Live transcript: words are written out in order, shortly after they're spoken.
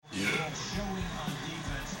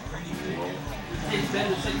been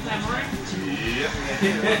the second time around? Yeah.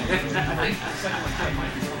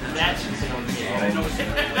 That's just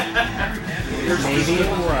Maybe it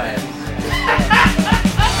was.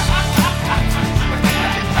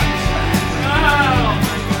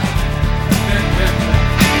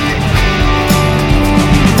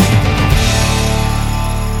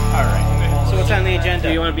 So what's on the agenda?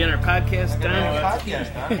 Do you want to be on our podcast,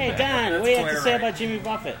 Don? Hey, Don, what do you have to say about Jimmy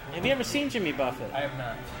Buffett? Have you ever seen Jimmy Buffett? I have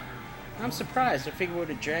not. I'm surprised. I figured we would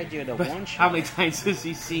have dragged you to But one show. how many times has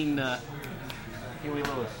he seen, Huey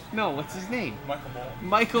Lewis. no, what's his name? Michael Bolton.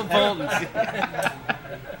 Michael Bolton.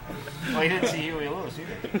 Well, he didn't see Huey Lewis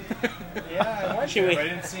either. Yeah, I watched Should him, we- but I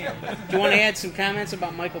didn't see him. Do you want to add some comments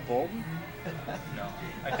about Michael Bolton? No.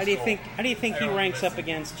 How do you think he ranks up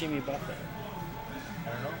against Jimmy Buffett? I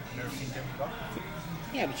don't know. Never seen Jimmy Buffett.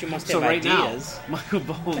 Yeah, but you must So have right ideas. now, Michael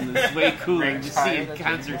Bolton is way cooler to see in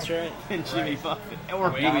concert That's right. than Jimmy Buffett or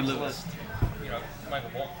Wait, Huey on the Lewis. list, you know, Michael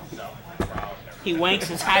Bolton. No. Wow, never. He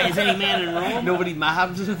wanks as high as any man in Rome. Nobody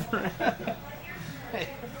mobs him. Beat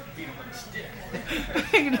him with a stick. I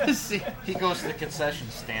can just see. He goes to the concession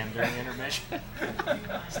stand during intermission.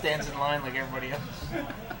 Stands in line like everybody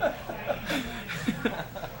else.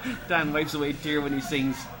 Don wipes away a tear when he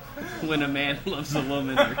sings "When a Man Loves a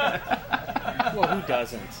Woman." Well, who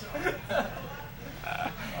doesn't?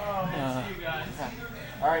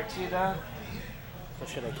 All right, see you, Don. Or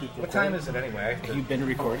should I keep recording? What time is it anyway? You've been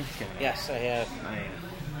recording? Yes, I have. I am.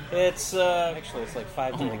 It's actually it's like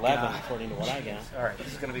 5 to Oh my 11 God. according to what I got. All right, this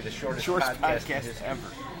is going to be the shortest Shortest podcast podcast ever.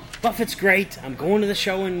 Buffett's great. I'm going to the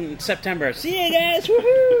show in September. See you guys.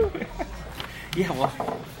 Woohoo! Yeah,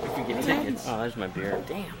 well, if you get tickets. Oh, there's my beer.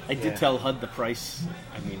 Damn. I did tell HUD the price.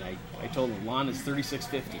 I mean, I told him lawn is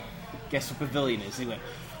 $36.50. Guess what pavilion is? He went,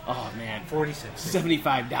 oh man, 46.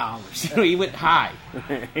 $75. You know, he went high.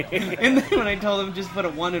 And then when I told him just put a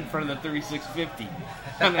 1 in front of the $36.50,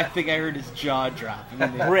 and I think I heard his jaw drop. I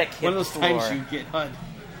mean, Brick hit one of those the times floor. you get HUD.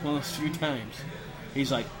 One of those few times.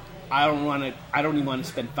 He's like, I don't even want to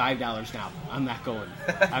spend $5 now. I'm not going.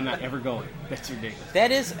 I'm not ever going. That's ridiculous.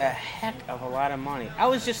 That is a heck of a lot of money. I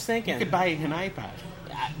was just thinking. You could buy an iPod.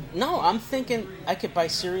 No, I'm thinking I could buy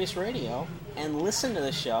Sirius Radio and listen to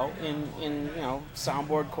the show in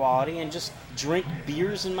soundboard quality and just drink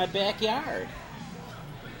beers in my backyard.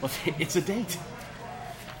 Well, it's a date.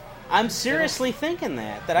 I'm seriously thinking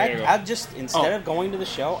that There you go. I'll just instead Oh. of going to the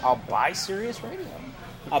show, I'll buy Sirius Radio.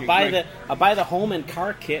 I'll Okay, buy great. I'll buy the home and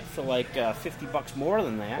car kit for like $50 more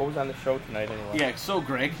than that. What was on the show tonight anyway? Yeah, so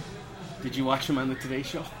Greg, did you watch him on the Today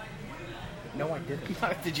Show? No, I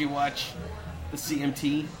didn't. Did you watch the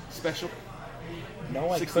CMT special? No,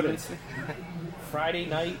 I 60 couldn't. minutes? Friday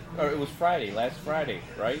night, or it was Friday, last Friday,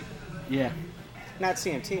 right? Yeah. Not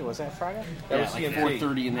CMT, was that Friday? That Yeah, was like CMT.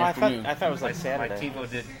 4:30 in the Oh, afternoon. I thought it was like My Saturday. TiVo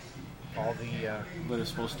did all the What it's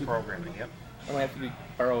supposed to. programming, yep. I'm going to have to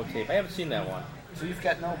borrow a tape. I haven't seen that one. So you've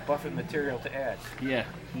got no Buffett material to add. Yeah.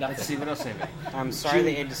 Nothing. Let's see what else I have. I'm sorry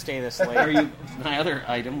they had to stay this late. My other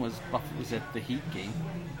item was Buffett was at the Heat game.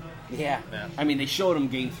 Yeah. I mean, they showed him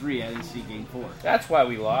Game 3. I didn't see Game 4. That's why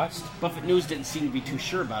we lost. Buffett News didn't seem to be too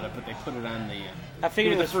sure about it, but they put it on the. I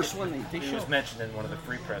figured the it was first one they It showed. was mentioned in one of the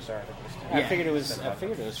Free Press articles. I Yeah. figured it was. Said I about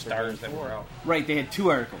figured it was for stars Game that 4. were out. Right, they had 2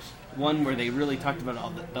 articles. One where they really talked about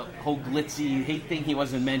all the whole glitzy hate thing he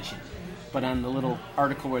wasn't mentioned, but on the little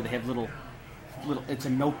article where they have little, it's a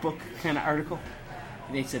notebook kind of article.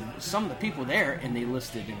 They said some of the people there, and they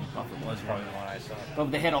listed, and Buffett was one. Probably the one I saw.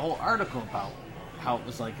 But they had a whole article about how it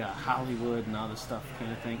was like Hollywood and all this stuff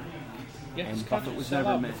kind of thing. Yeah, And just Buffett was sell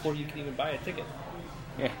never out mentioned. before you can even buy a ticket.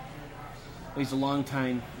 Yeah, he's a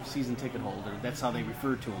long-time season ticket holder. That's how they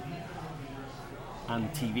referred to him on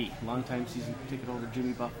TV. Long-time season ticket holder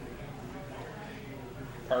Jimmy Buffett.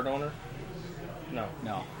 Card owner? No.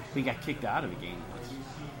 No, he got kicked out of a game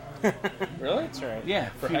once. Really? That's right. Yeah,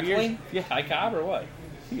 For a few years- heckling? Yeah, High Cobb or what?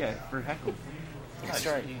 yeah, for heckle. That's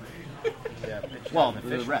right. Yeah, pitched Well, on the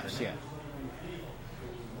Fisherman, refs, didn't yeah.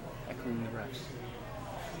 Heckling the refs.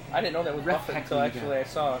 I didn't know that was Ref Buffett until heckling actually I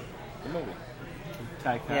saw the movie.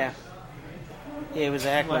 Ty Cobb. Yeah. Yeah, it was a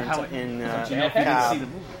heckler Well, how- in Did you know if you didn't Cobb. see the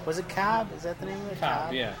movie? Was it Cobb? Is that the name of it?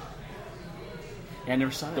 Cobb, yeah. Yeah, I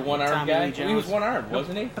never saw The that. one-armed Tommy guy? Lee He was Jones. one-armed,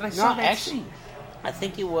 wasn't he? But I saw No, that actually, scene. I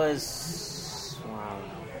think it was. Wow.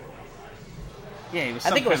 Yeah, he was.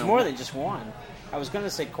 I think it was some more kind than just one. I was going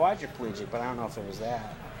to say quadriplegic, but I don't know if it was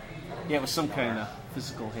that. Yeah, it was some kind of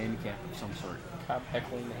physical handicap of some sort. Cobb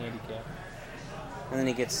heckling the handicap. And then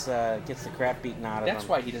he gets the crap beaten out of That's him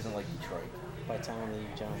why he doesn't like Detroit. by Tommy Lee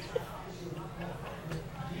Jones.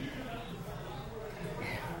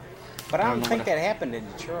 But I don't know think what that happened in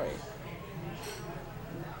Detroit.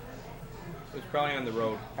 It was Probably on the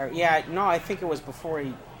road. No, I think it was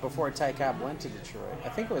before Ty Cobb went to Detroit. I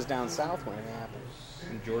think it was down south when it happened.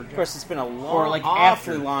 In Georgia. Of course, it's been a Or, like, awfully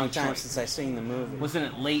after long Detroit. time since I've seen the movie. Wasn't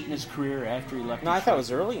it late in his career after he left? No, I Detroit? thought it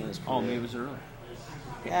was early in his career. Oh, maybe it was early.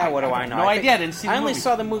 Yeah, what do I know? No idea. I didn't see the I only movie.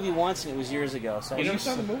 saw the movie once, and it was years ago. So You never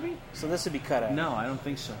saw the movie? So this would be cut out. No, I don't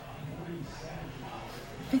think so.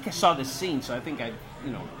 I think I saw this scene, so I think I.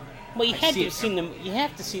 Well, you I had see to it. have seen the. You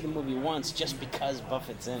have to see the movie once just because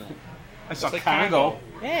Buffett's in it. I saw like Congo.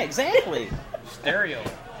 Yeah, exactly. Stereo.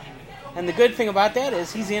 And the good thing about that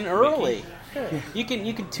is he's in early. You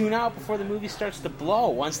can tune out before the movie starts to blow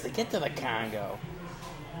once they get to the Congo.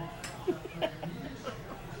 That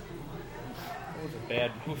was a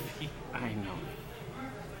bad movie. I know.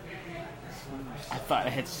 I thought I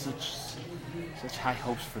had such high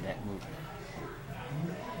hopes for that movie.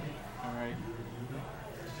 All right.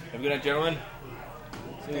 Have a good night, gentlemen.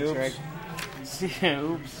 Thanks, Greg. See,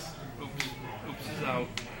 oops. Oops is out.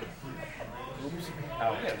 Oops.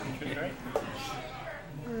 Out. Yeah, right?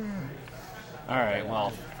 All right,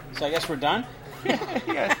 well, So I guess we're done.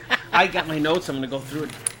 yeah, I got my notes. I'm going to go through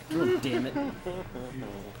it. Oh, damn it.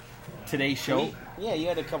 Today's show. Yeah, you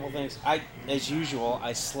had a couple things. As usual,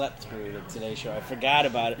 I slept through the Today Show. I forgot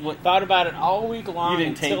about it. What? Thought about it all week long You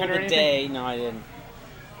didn't tape until it or the anything? day. No, I didn't.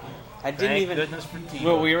 I didn't Thank even. goodness for TV.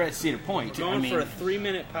 Well, we were at Cedar Point. Going I mean, for a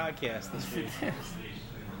 3-minute podcast this week.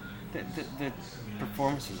 the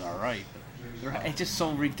performance was all right. It's just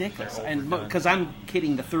so ridiculous, They're and overdone. because I'm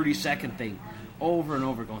hitting the 30-second thing over and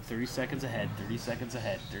over, going 30 seconds ahead, 30 seconds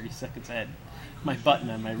ahead, 30 seconds ahead. My button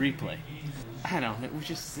on my replay. I don't know. It was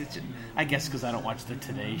just I guess because I don't watch the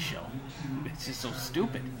Today Show. It's just so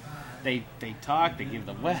stupid. They talk. They give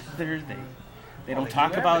the weather. They don't they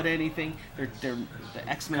talk do about anything. They're the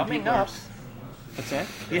X-Men Coming people. up. What's that?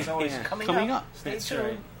 It's always yeah. coming up. Stay That's tuned.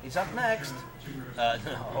 right. He's up next.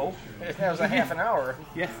 No. That was a half an hour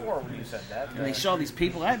Yeah. before when you said that. And they show these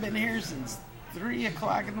people. I've been here since 3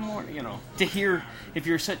 o'clock in the morning. You know, to hear if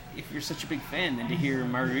you're such a big fan, then to hear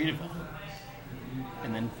Margaritaville,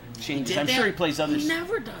 and then changes. I'm sure he plays other. He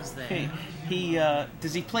never does that. Hey, he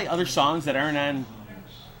does he play other songs that aren't on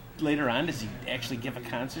later on? Does he actually give a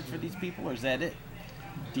concert for these people, or is that it?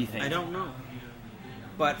 Do you think? I don't know.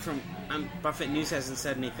 But Buffett News hasn't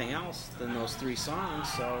said anything else than those 3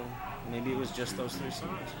 songs, so maybe it was just those 3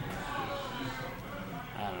 songs.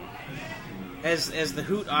 I don't know. As the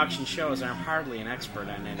Hoot auction shows, I'm hardly an expert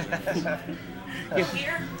on any of this.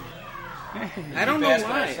 Here? I don't know Fast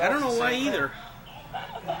why. myself, I don't know the why same thing. either.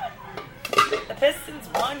 The Pistons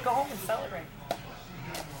won. Go home and celebrate.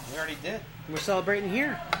 We already did. We're celebrating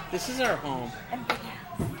here. This is our home. And big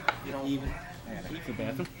house. You don't Even. Leave the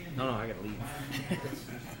bathroom. No, I gotta leave.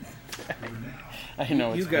 I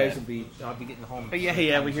know You it's guys bad. will be. I'll be getting home. But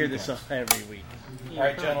yeah, we hear this every week All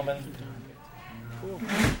right, gentlemen.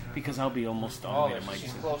 because I'll be almost Oh, all the way to she's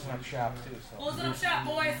Mike's. closing up shop too. So Closing up shop,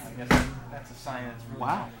 boys. I guess that's a sign that's really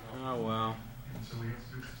Wow. Oh, well.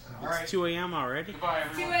 All right. It's 2 a.m. already? Goodbye, 2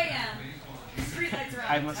 everyone. a.m. Street lights are on.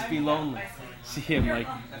 I must be lonely. See him like.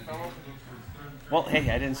 Well, hey,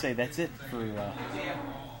 I didn't say that's it for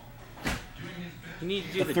You need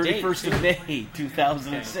to do the the, date, 31st too. of May,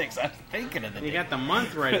 2006. I'm thinking of the You date. got the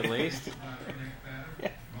month right at least.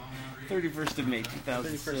 31st of May,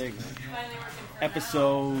 2006. Finally working for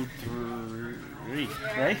Episode 3,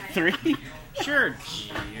 right? 3? Sure,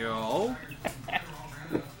 Joe.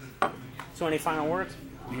 So any final words?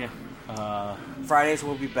 Yeah. Fridays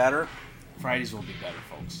will be better. Fridays will be better,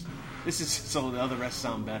 folks. This is so the other rest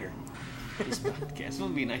sound better. This podcast will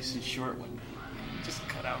be a nice and short one. Just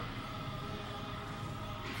cut out.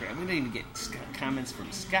 I'm gonna even get comments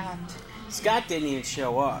from Scott. Scott didn't even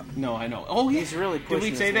show up. No, I know. Oh, He's really Did we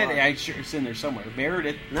pushing say his that? luck. I sure it's in there somewhere.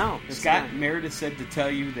 Meredith. No, it's Scott not. Meredith said to tell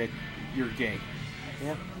you that you're gay.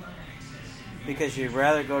 Yep. Because you'd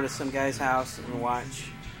rather go to some guy's house and watch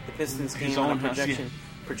the Pistons His game on a own house,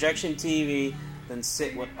 projection TV than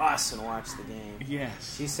sit with us and watch the game.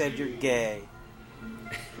 Yes. She said you're gay.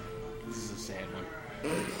 This is a sad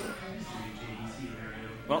one.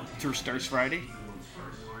 Well, tour starts Friday.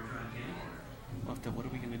 Well, then what are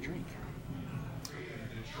we going to drink?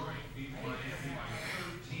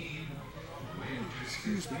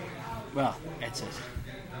 Excuse me. Well, that's it.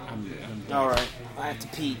 I'm All right. I have to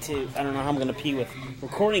pee too. I don't know how I'm going to pee with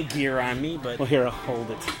recording gear on me, but Well, here, I'll hold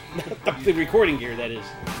it. the recording gear, that is.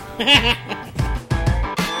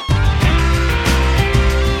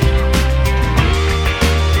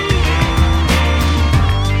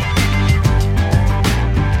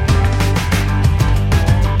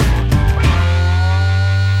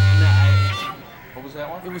 What was that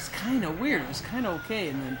one? It was kind of weird. It was kind of okay,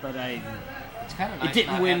 and then, but I It's kind of nice. It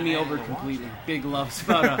didn't not win having me anything over to watch. completely. Big Love's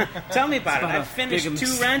about a. Tell me about it. It's about I've finished big 2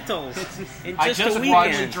 mis- rentals in I just just a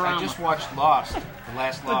watched. weekend. Drama. I just watched Lost. The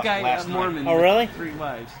last The Lost guy, last night. Mormon. Oh, really? 3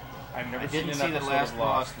 wives. I've never I seen didn't an see the episode last of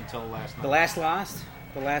Lost until last night. The Last Lost?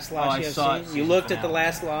 The Last Lost I you have saw seen? it. You Season looked at the finale.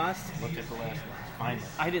 Last Lost? Looked at the last Lost. Finally.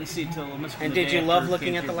 I didn't see it till it must have been And the did day you love after it looking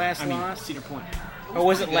came at the through. Last I mean, Lost? Cedar Point. Or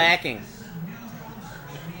was it pretty good. lacking?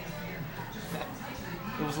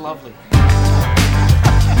 It was lovely.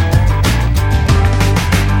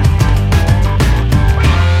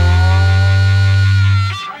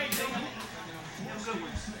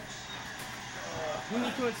 You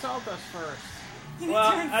need to insult us first.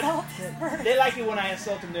 Well, they like it when I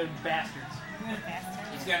insult them. They're bastards.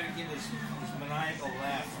 He's got to give his maniacal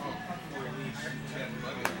laugh before he leaves.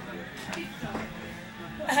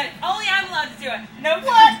 Only I'm allowed to do it. No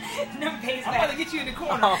blood. No pays I'm about back. to get you in the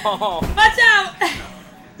corner. Oh. Watch out!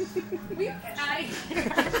 We get out of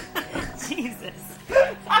here. Jesus.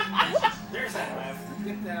 There's that laugh.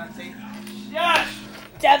 Get that on tape. Josh!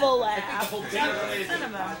 Devil laugh. Whole thing related to Son the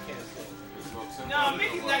of a- podcast. No,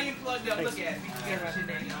 Mickey's not even plugged up. Look at it. Mickey's got shit in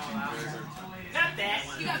it all out. Not that.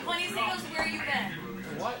 You got plenty of signals. Where you been?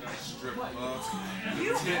 Strip clubs.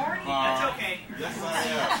 You horny. That's okay. Yes, I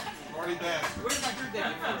am. Party bastard. Where's my birthday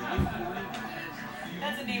gift for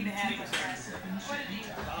That's a name to have, my friend. What a name.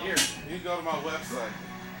 Here, you can go to my website.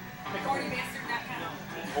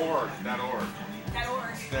 Hornybastard.com. Org.org.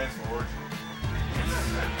 .org. Stands for origin.